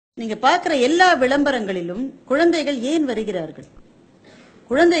நீங்க பார்க்கிற எல்லா விளம்பரங்களிலும் குழந்தைகள் ஏன் வருகிறார்கள்?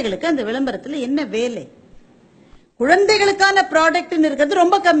 குழந்தைகளுக்கு அந்த விளம்பரத்துல என்ன வேலை? குழந்தைகளுக்கான ப்ராடக்ட் இருக்கிறது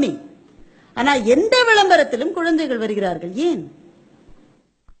ரொம்ப கம்மி. ஆனா எந்த விளம்பரத்திலும் குழந்தைகள் வருகிறார்கள் ஏன்?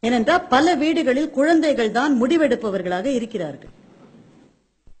 ஏனென்றால் பல வீடுகளில் குழந்தைகள் தான் முடிவெடுப்பவர்களாக இருக்கிறார்கள்.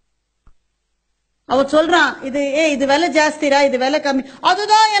 அவர் சொல்றான், இது விலை ஜாஸ்திரா, இது விலை கம்மி,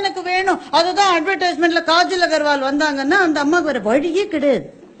 அதுதான் எனக்கு வேணும், அதுதான் அட்வர்டைஸ்மெண்ட்ல காஜல் அகர்வால் வந்தாங்கன்னா அந்த அம்மாக்கு வேற வழியே கிடையாது.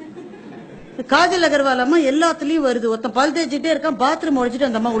 காஜல் அகர்வால் அம்மா எல்லாத்துலயும் வருது. ஒருத்தன் பல் தேய்ச்சிட்டே இருக்கான், பாத்ரூம் ஒழிச்சிட்டு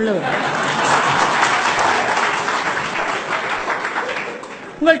அந்த அம்மா உள்ள வருது.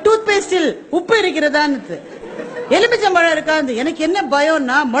 உங்கள் டூத் பேஸ்டில் உப்பு இருக்கிறதான்னு, எலுமிச்சம்பழம் இருக்காது. எனக்கு என்ன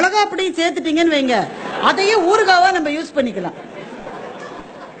பயம்னா மிளகா பொடியும் சேர்த்துட்டீங்கன்னு வைங்க, அதையே ஊறுகாவா நம்ம யூஸ் பண்ணிக்கலாம்.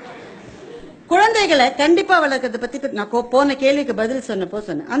 குழந்தைகளை கண்டிப்பா வளர்க்கறத பத்தி நான் போன கேள்விக்கு பதில் சொன்னப்போ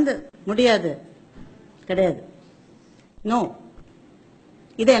சொன்னேன், அந்த முடியாது கிடையாது, நோ,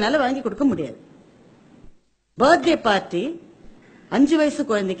 இதை என்னால வாங்கி கொடுக்க முடியாது. பர்த்டே பார்ட்டி 5 வயசு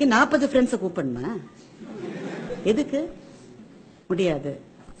குழந்தைக்கு 40 ஃப்ரெண்ட்ஸை கூப்பிடணும், எதுக்கு? முடியாது.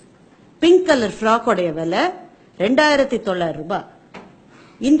 பிங்க் கலர் ஃப்ராக்கோடைய விலை 2900 ரூபாய்,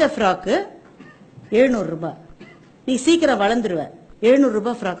 இந்த ஃப்ராக்கு 700 ரூபாய். நீ சீக்கிரம் வளர்ந்துருவ, 700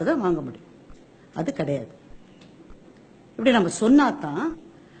 ரூபாய் ஃப்ராக்கு தான் வாங்க முடியும். அது கிடையாது. இப்படி நம்ம சொன்னாதான்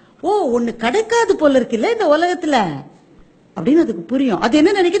ஒண்ணு கிடைக்காது போல இருக்குல்ல இந்த உலகத்துல அப்படின்னு அதுக்கு புரியும். அது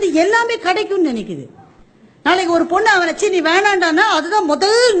என்ன நினைக்குது? எல்லாமே கிடைக்கும் நினைக்குது. நாளைக்கு ஒரு பொண்ணு அவனை நீ வேணாண்டானா அதுதான்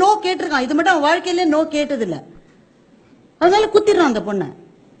முதல் நோ கேட்டிருக்கான். இது மட்டும் அவன் வாழ்க்கையில நோ கேட்டது இல்ல, அதனால குத்திடுறான் அந்த பொண்ணை.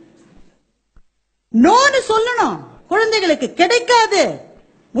 நோன்னு சொல்லணும். குழந்தைகளுக்கு கிடைக்காது,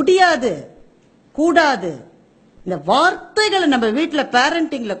 முடியாது, கூடாது, இந்த வார்த்தைகளை நம்ம வீட்டுல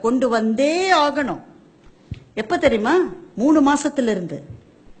பேரண்டிங்ல கொண்டு வந்தே ஆகணும். எப்ப தெரியுமா? 3 மாசத்துல இருந்து.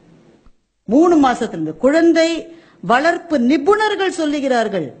 3 மாசத்துல இருந்து குழந்தை வளர்ப்பு நிபுணர்கள்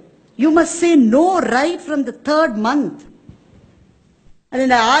சொல்லுகிறார்கள், you must say no right from the 3rd month. அது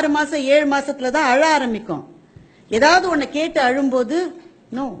இந்த 6 மாசம் 7 மாசத்துல தான் அழ ஆரம்பிக்கும். ஏதாவது ஒண்ணு கேட்டு அழும்போது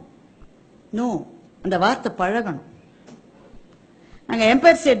நோ நோ அந்த வார்த்தை பழகணும். நாங்க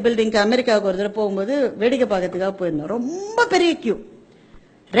எம்பயர் ஸ்டேட் பில்டிங்க்கு அமெரிக்காவுக்கு ஒரு தடவை போகும்போது வேடிக்கை பார்க்கறதுக்காக போயிருந்தோம். ரொம்ப பெரிய கியூ,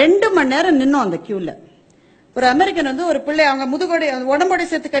 2 மணி நேரம் நின்னோம் அந்த கியூல. ஒரு அமெரிக்கன் வந்து ஒரு பிள்ளை அவங்க முதுகோடை உடம்போட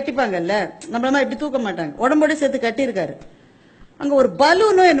சேர்த்து கட்டிப்பாங்கல்ல, நம்மளமா இப்படி தூக்க மாட்டாங்க, உடம்போட சேர்த்து கட்டி இருக்காரு. அங்க ஒரு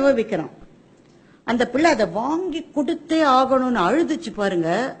பலூனோ என்னவோ விற்கிறோம். அந்த பிள்ளை அதை வாங்கி கொடுத்தே ஆகணும்னு அழுதுச்சு பாருங்க.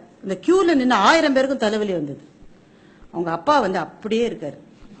 இந்த கியூல நின்று 1000 பேருக்கும் தலைவலி வந்தது. அவங்க அப்பா வந்து அப்படியே இருக்காரு.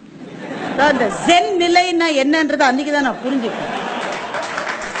 அந்த ஜென் நிலைன்னா என்னன்றது அன்னைக்குதான் நான் புரிஞ்சுக்கிறேன்.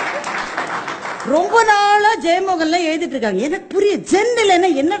 ரொம்ப நாளா ஜெயமோகன்ல எழுதிட்டு இருக்காங்க, எனக்கு புரிய ஜென் நிலைன்னா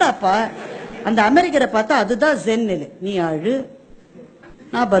என்னடாப்பா. அந்த அமெரிக்கரை பார்த்தா அதுதான் ஜென் நிலை. நீ அழு,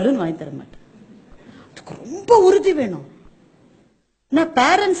 நான் பலூன் வாங்கி தர மாட்டேன். அதுக்கு ரொம்ப உறுதி வேணும்.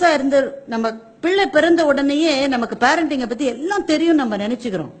 பேரண்ட்ஸா இருந்த நம்ம பிள்ளை பிறந்த உடனேயே நமக்கு பேரண்டிங்க பத்தி எல்லாம் தெரியும் நம்ம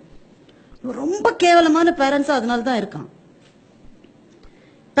நினைச்சுக்கிறோம். ரொம்ப கேவலமான பேரண்ட்ஸா அதனாலதான் இருக்கான்.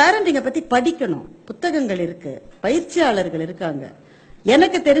 பேரண்டிங்க பத்தி படிக்கணும், புத்தகங்கள் இருக்கு, பயிற்சியாளர்கள் இருக்காங்க.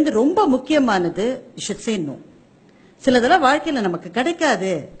 எனக்கு தெரிஞ்சு ரொம்ப முக்கியமானது நோ. சிலதெல்லாம் வாழ்க்கையில நமக்கு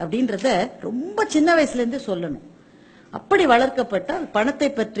கிடைக்காது அப்படின்றத ரொம்ப சின்ன வயசுல இருந்து சொல்லணும். அப்படி வளர்க்கப்பட்டால் பணத்தை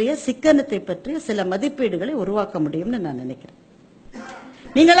பற்றிய சிக்கனத்தை பற்றிய சில மதிப்பீடுகளை உருவாக்க முடியும்னு நான் நினைக்கிறேன்.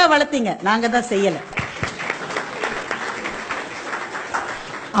 நீங்களா வளர்த்தீங்க, நாங்க தான் செய்யல.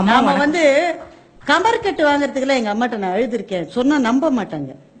 நாம வந்து கமர் கட்டு வாங்கறதுக்குள்ள எங்க அம்மாட்ட நான் எழுதிருக்கேன், சொன்னா நம்ப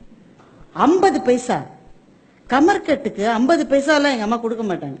மாட்டாங்க. 50 பைசா கமர்கட்டுக்கு 50 பைசா எல்லாம் எங்க அம்மா கொடுக்க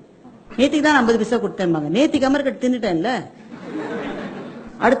மாட்டாங்க. நேத்திக்கு தான் 50 பைசா கொடுத்தேன்பாங்க. நேத்தி கமர்கட்டு தின்னுட்டேன்ல,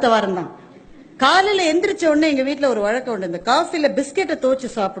 அடுத்த வாரம் தான். காலையில எந்திரிச்ச உடனே எங்க வீட்டுல ஒரு வழக்கம் உண்டு, இந்த காஃபில பிஸ்கெட்டை தோச்சு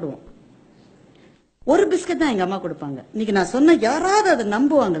சாப்பிடுவோம். ஒரு பிஸ்கெட் தான் எங்க அம்மா கொடுப்பாங்க. இன்னைக்கு நான் சொன்ன யாராவது அதை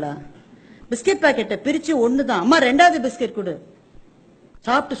நம்புவாங்களா? பிஸ்கெட் பாக்கெட்டை பிரிச்சு ஒண்ணுதான், அம்மா 2வது பிஸ்கெட் கொடு,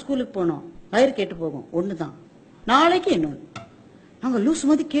 சாப்பிட்டு ஸ்கூலுக்கு போனோம், வயிறு கேட்டு போகும், ஒண்ணுதான், நாளைக்கு இன்னொன்னு. நாங்க லூஸ்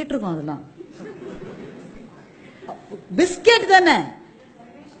மாதிரி கேட்டிருக்கோம். அதெல்லாம் பிஸ்கெட் தானே,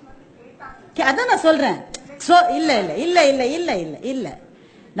 அதான் நான் சொல்றேன். இல்ல இல்ல இல்ல இல்ல இல்ல இல்ல இல்ல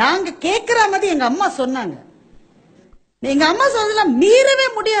நாங்க கேட்கிற மாதிரி எங்க அம்மா சொன்னாங்க. எங்க அம்மா சொன்னதெல்லாம் மீறவே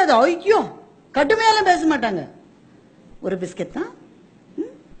முடியாது. ஐயோ, கடுமையால பேச மாட்டாங்க. ஒரு பிஸ்கெட் தான்,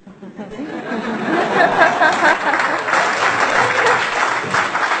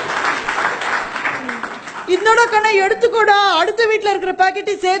 இன்னொட கண்ணா எடுத்துக்கூடா, அடுத்த வீட்டுல இருக்கிற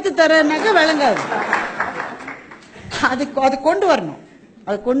பாக்கெட்டை சேர்த்து தரனாக்க விளங்காது. அது கொண்டு வரணும்,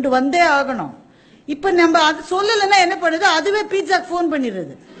 அது கொண்டு வந்தே ஆகணும். இப்ப நம்ம அது சொல்லலைன்னா என்ன பண்ணுது, அதுவே பீட்சாக்கு போன்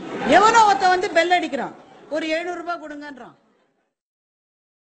பண்ணிடுறது. எவனோ ஒருத்த வந்து பெல் அடிக்கிறான், ஒரு 700 ரூபாய் கொடுங்கன்றான்.